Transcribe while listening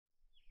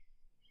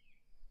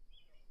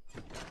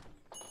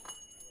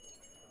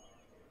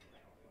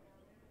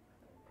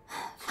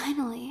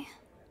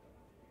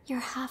You're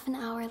half an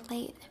hour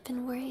late. I've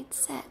been worried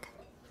sick.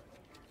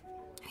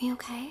 Are you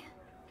okay?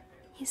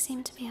 You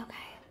seem to be okay.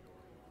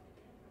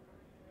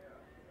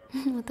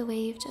 With the way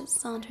you've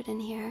just sauntered in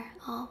here,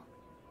 all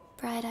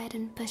bright-eyed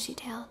and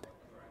bushy-tailed.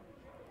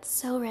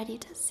 So ready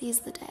to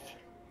seize the day.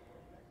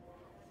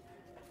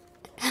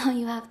 How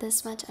you have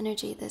this much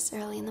energy this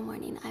early in the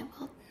morning, I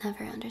will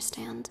never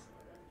understand.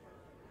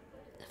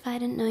 If I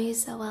didn't know you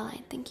so well,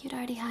 I'd think you'd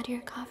already had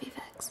your coffee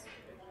fix.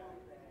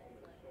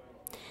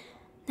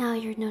 Now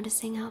you're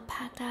noticing how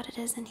packed out it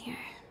is in here.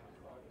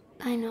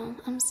 I know,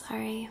 I'm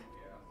sorry.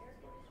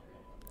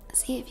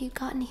 See, if you'd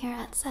gotten here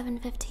at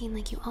 7:15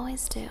 like you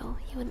always do,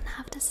 you wouldn't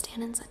have to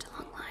stand in such a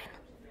long line.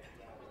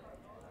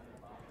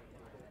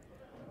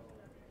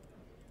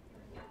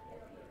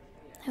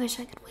 I wish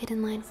I could wait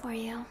in line for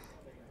you.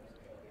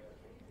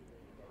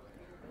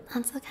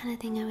 That's the kind of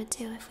thing I would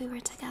do if we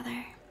were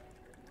together.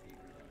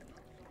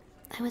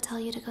 I would tell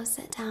you to go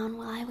sit down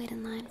while I wait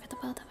in line for the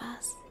both of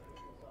us.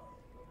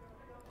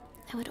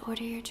 I would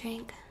order your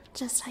drink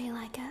just how you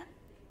like it.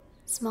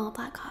 Small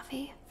black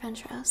coffee,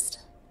 French roast.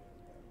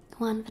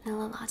 1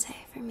 vanilla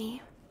latte for me.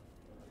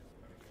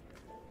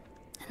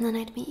 And then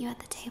I'd meet you at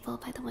the table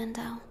by the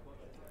window,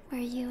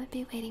 where you would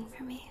be waiting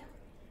for me.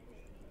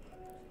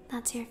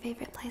 That's your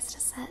favorite place to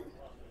sit,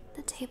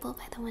 the table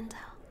by the window.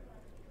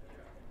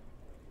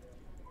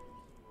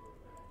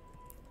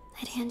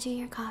 I'd hand you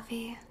your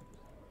coffee,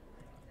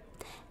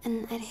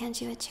 and I'd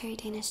hand you a cherry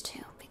Danish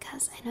too,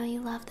 because I know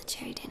you love the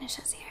cherry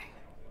Danishes here.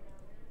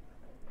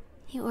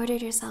 You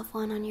ordered yourself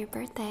one on your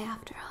birthday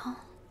after all.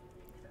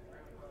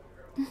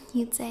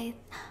 You'd say,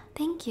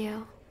 thank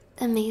you,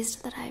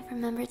 amazed that I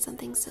remembered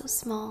something so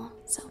small,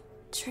 so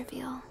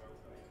trivial.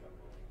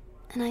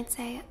 And I'd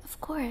say,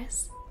 of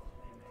course,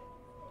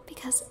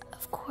 because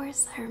of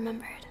course I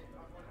remembered.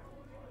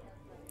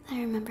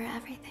 I remember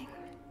everything.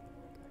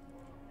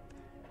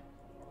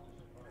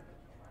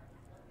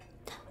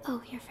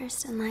 Oh, you're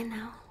first in line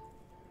now.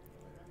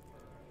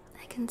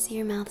 I can see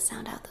your mouth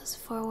sound out those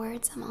 4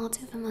 words I'm all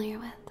too familiar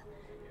with.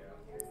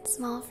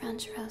 Small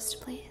French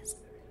roast, please.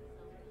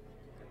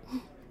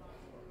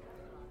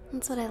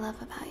 That's what I love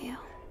about you.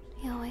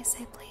 You always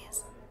say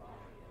please.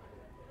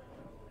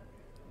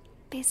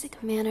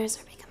 Basic manners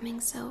are becoming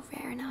so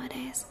rare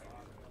nowadays.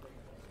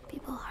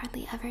 People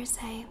hardly ever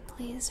say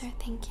please or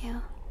thank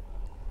you.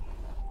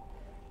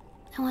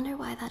 I wonder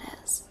why that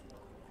is.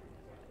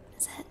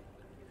 Is it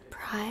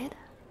pride?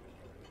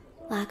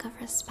 Lack of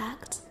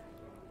respect?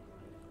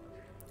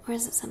 Or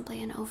is it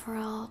simply an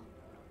overall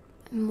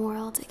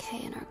moral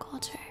decay in our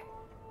culture?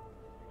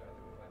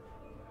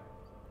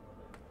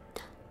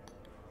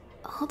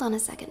 Hold on a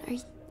second.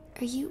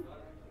 Are you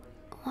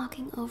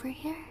walking over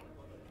here?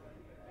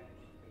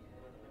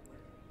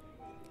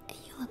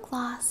 You look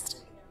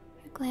lost.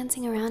 You're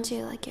glancing around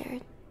you like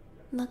you're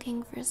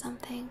looking for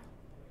something.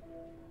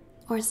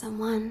 Or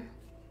someone.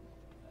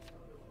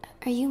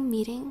 Are you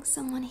meeting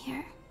someone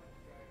here?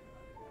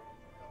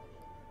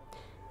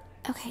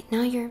 Okay,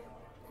 now you're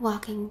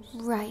walking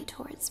right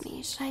towards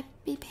me. Should I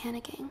be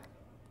panicking?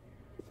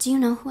 Do you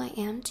know who I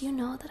am? Do you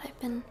know that I've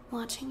been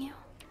watching you?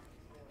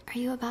 Are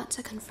you about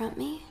to confront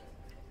me?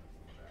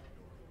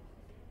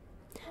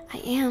 I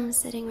am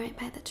sitting right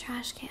by the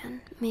trash can.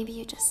 Maybe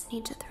you just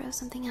need to throw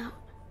something out.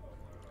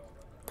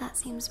 That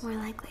seems more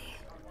likely.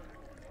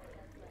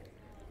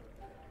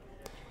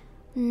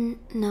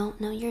 No,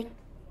 you're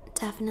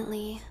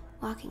definitely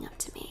walking up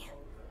to me.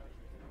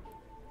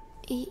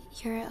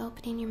 You're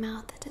opening your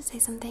mouth to say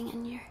something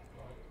and you're...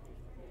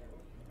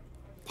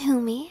 Who,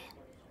 me?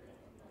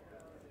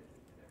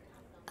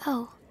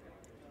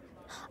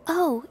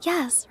 Oh,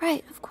 yes,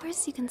 right, of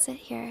course you can sit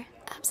here.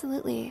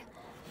 Absolutely.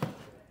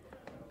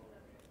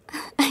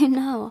 I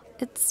know,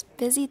 it's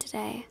busy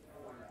today.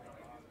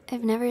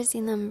 I've never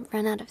seen them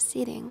run out of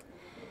seating.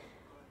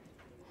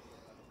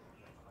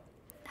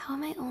 How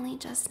am I only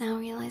just now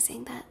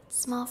realizing that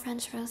small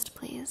French roast,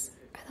 please,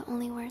 are the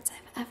only words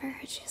I've ever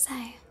heard you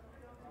say?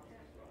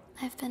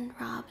 I've been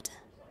robbed.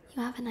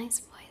 You have a nice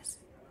voice.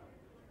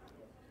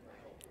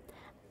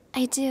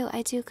 I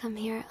do come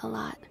here a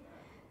lot.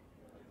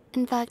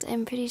 In fact,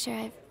 I'm pretty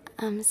sure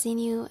I've seen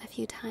you a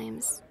few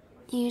times.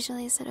 You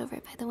usually sit over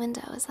by the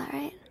window, is that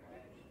right?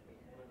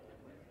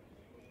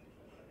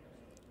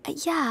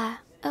 Yeah,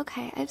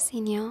 okay, I've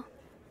seen you.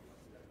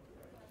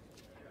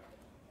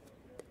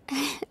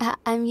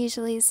 I'm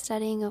usually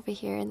studying over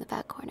here in the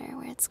back corner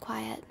where it's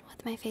quiet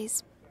with my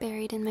face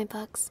buried in my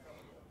books.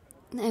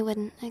 I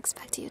wouldn't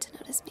expect you to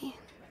notice me.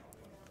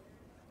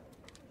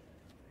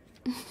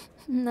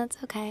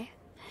 That's okay.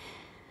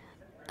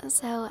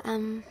 So,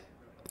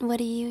 what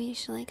do you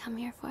usually come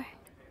here for?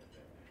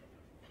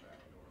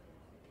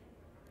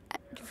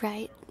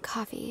 Right,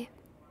 coffee.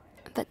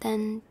 But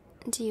then,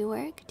 do you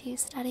work? Do you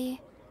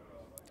study?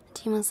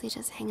 Do you mostly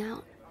just hang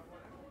out?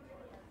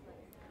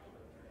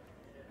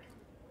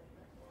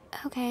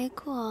 Okay,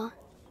 cool.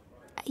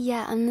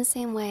 Yeah, I'm the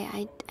same way.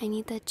 I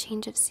need the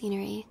change of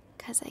scenery,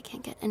 because I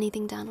can't get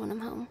anything done when I'm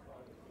home.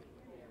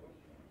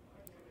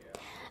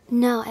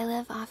 No, I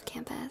live off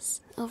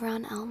campus, over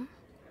on Elm.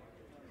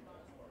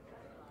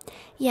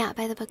 Yeah,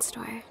 by the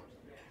bookstore.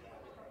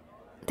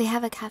 They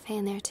have a cafe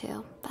in there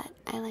too, but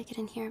I like it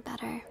in here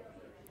better.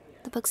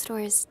 The bookstore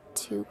is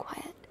too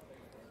quiet.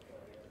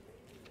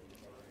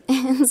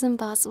 It's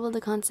impossible to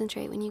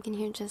concentrate when you can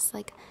hear just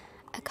like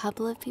a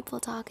couple of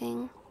people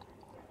talking.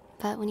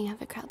 But when you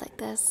have a crowd like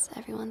this,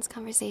 everyone's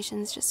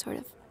conversations just sort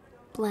of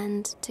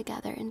blend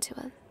together into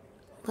a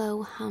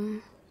low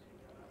hum.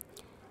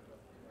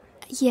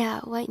 Yeah,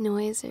 white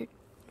noise or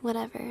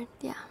whatever,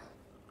 yeah.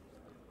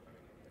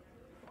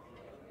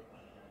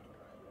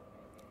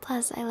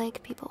 Plus, I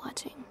like people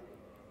watching.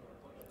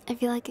 I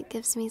feel like it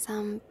gives me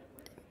some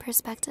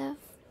perspective.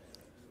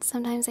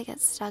 Sometimes I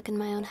get stuck in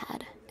my own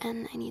head,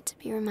 and I need to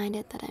be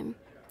reminded that I'm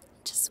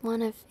just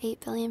one of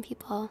 8 billion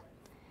people.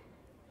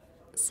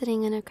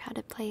 Sitting in a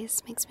crowded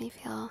place makes me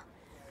feel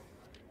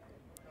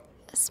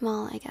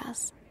small, I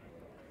guess.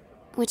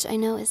 Which I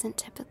know isn't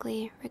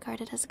typically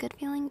regarded as a good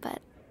feeling,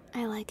 but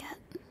I like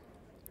it.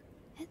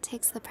 It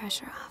takes the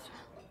pressure off.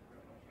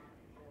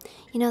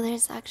 You know,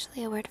 there's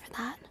actually a word for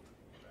that.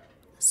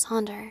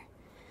 Sonder.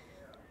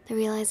 The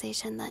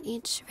realization that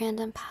each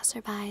random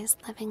passerby is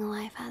living a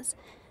life as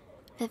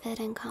vivid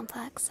and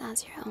complex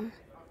as your own.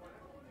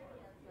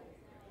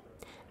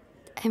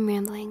 I'm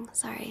rambling,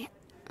 sorry.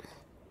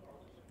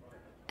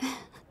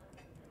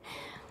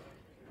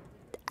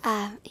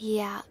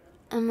 Yeah,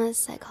 I'm a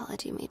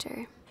psychology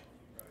major.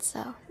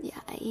 So, yeah,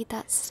 I eat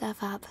that stuff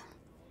up.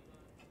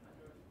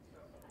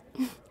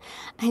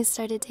 I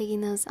started taking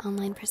those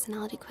online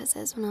personality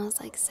quizzes when I was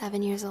like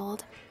 7 years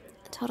old.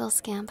 A total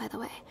scam, by the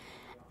way.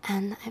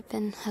 And I've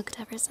been hooked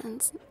ever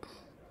since.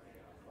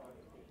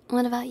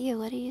 What about you?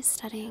 What are you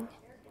studying?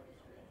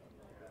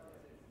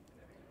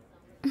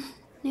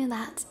 Knew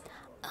that.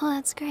 Oh,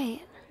 that's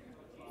great.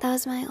 That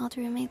was my old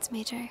roommate's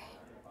major.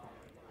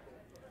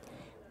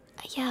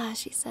 Yeah,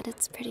 she said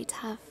it's pretty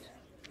tough.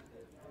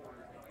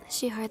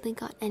 She hardly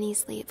got any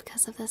sleep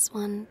because of this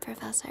one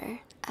professor.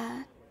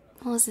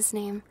 What was his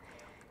name?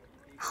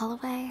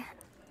 Holloway?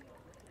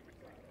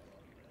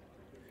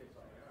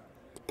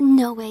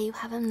 No way you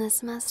have him this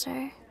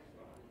semester.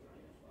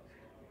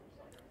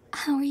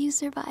 How are you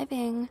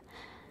surviving?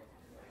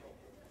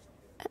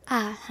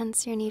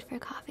 Hence your need for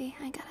coffee.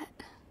 I get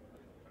it.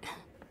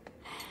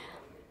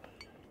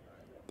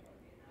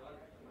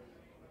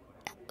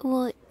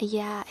 Well,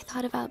 yeah, I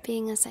thought about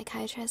being a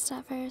psychiatrist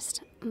at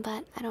first,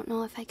 but I don't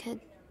know if I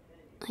could,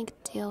 like,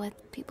 deal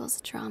with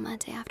people's drama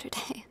day after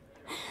day.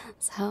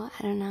 So,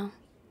 I don't know.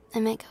 I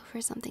might go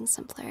for something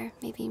simpler,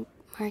 maybe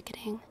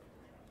marketing.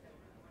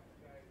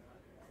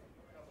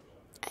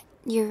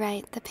 You're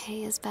right, the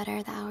pay is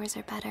better, the hours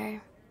are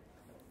better.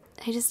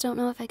 I just don't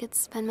know if I could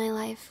spend my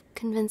life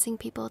convincing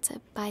people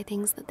to buy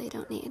things that they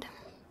don't need.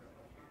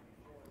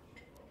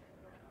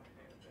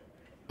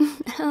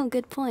 Oh,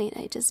 good point.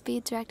 I'd just be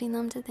directing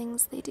them to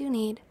things they do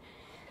need.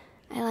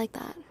 I like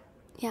that.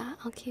 Yeah,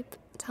 I'll keep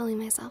telling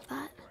myself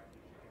that.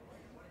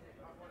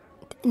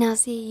 Now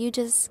see, you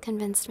just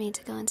convinced me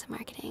to go into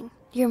marketing.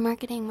 You're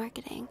marketing.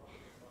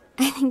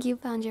 I think you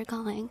found your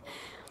calling.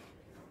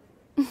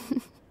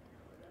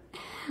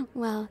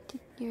 Well,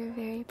 you're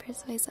very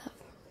persuasive.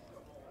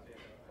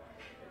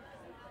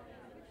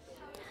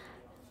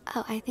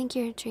 Oh, I think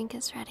your drink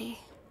is ready.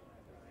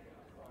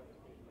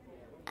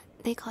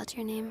 They called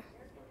your name.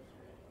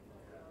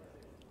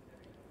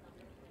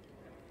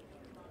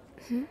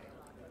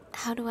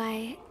 How do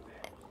I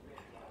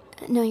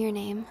know your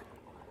name?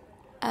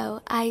 Oh,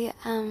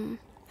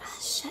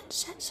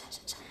 shit.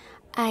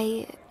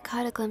 I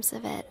caught a glimpse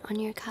of it on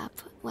your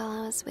cup while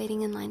I was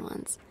waiting in line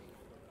once.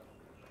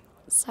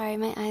 Sorry,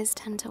 my eyes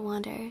tend to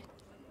wander.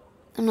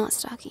 I'm not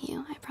stalking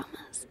you, I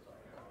promise.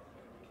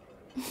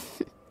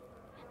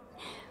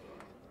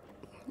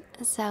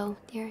 So,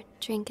 your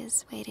drink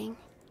is waiting.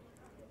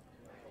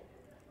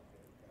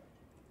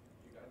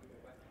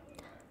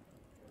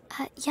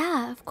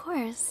 Yeah, of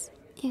course.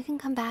 You can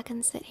come back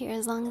and sit here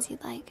as long as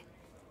you'd like.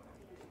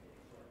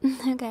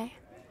 Okay.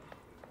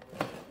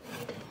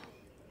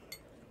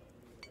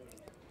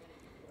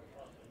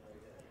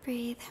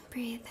 Breathe.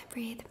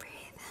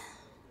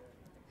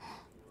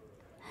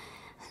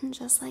 And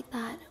just like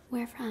that,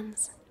 we're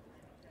friends.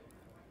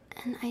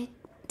 And I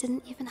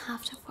didn't even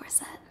have to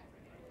force it.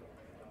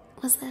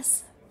 Was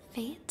this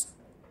fate?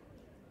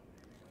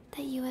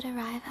 That you would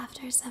arrive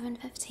after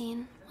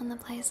 7:15 when the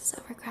place is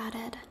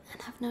overcrowded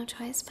and have no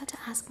choice but to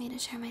ask me to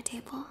share my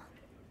table?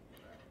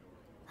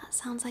 That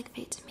sounds like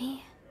fate to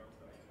me.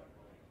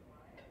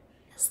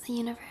 Is the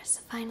universe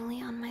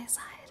finally on my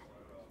side?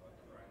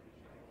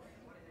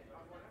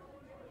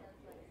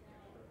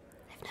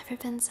 I've never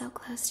been so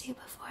close to you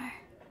before.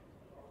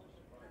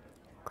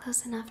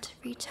 Close enough to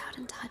reach out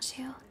and touch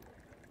you.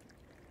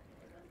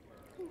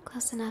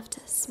 Close enough to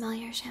smell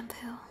your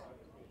shampoo.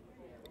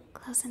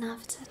 Close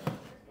enough to...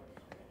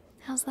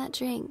 How's that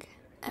drink?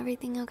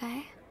 Everything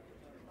okay?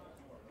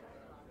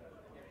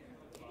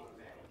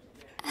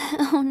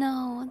 Oh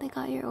no, they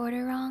got your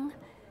order wrong?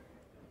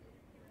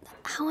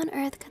 How on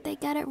earth could they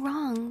get it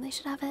wrong? They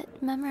should have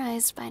it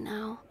memorized by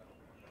now.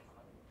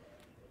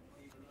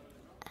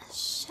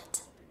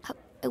 Shit.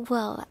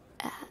 Well,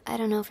 I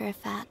don't know for a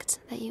fact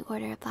that you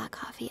order a black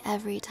coffee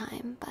every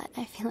time, but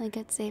I feel like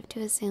it's safe to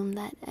assume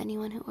that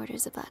anyone who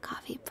orders a black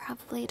coffee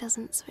probably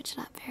doesn't switch it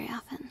up very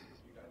often.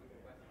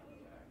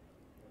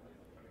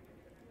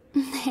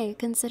 Hey,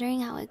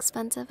 considering how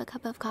expensive a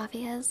cup of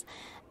coffee is,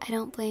 I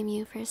don't blame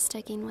you for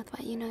sticking with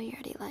what you know you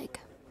already like.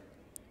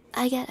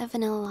 I get a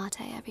vanilla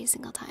latte every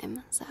single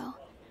time, so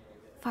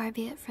far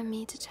be it from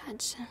me to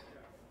judge.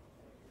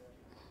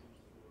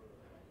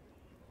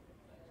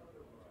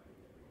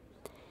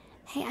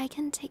 Hey, I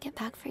can take it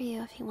back for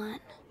you if you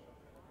want.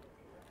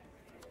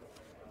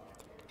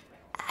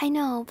 I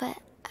know, but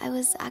I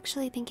was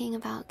actually thinking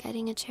about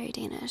getting a cherry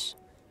Danish,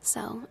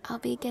 so I'll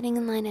be getting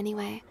in line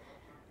anyway.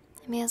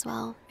 I may as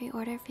well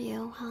reorder for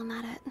you while I'm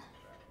at it.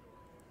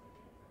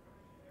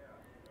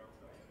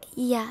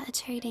 Yeah, a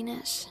cherry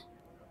Danish.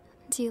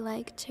 Do you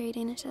like cherry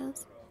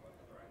Danishes?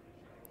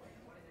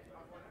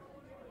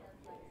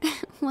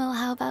 Well,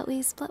 how about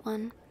we split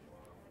one?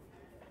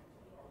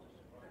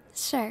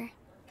 Sure.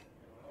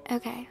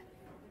 Okay.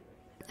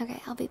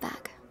 Okay, I'll be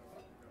back.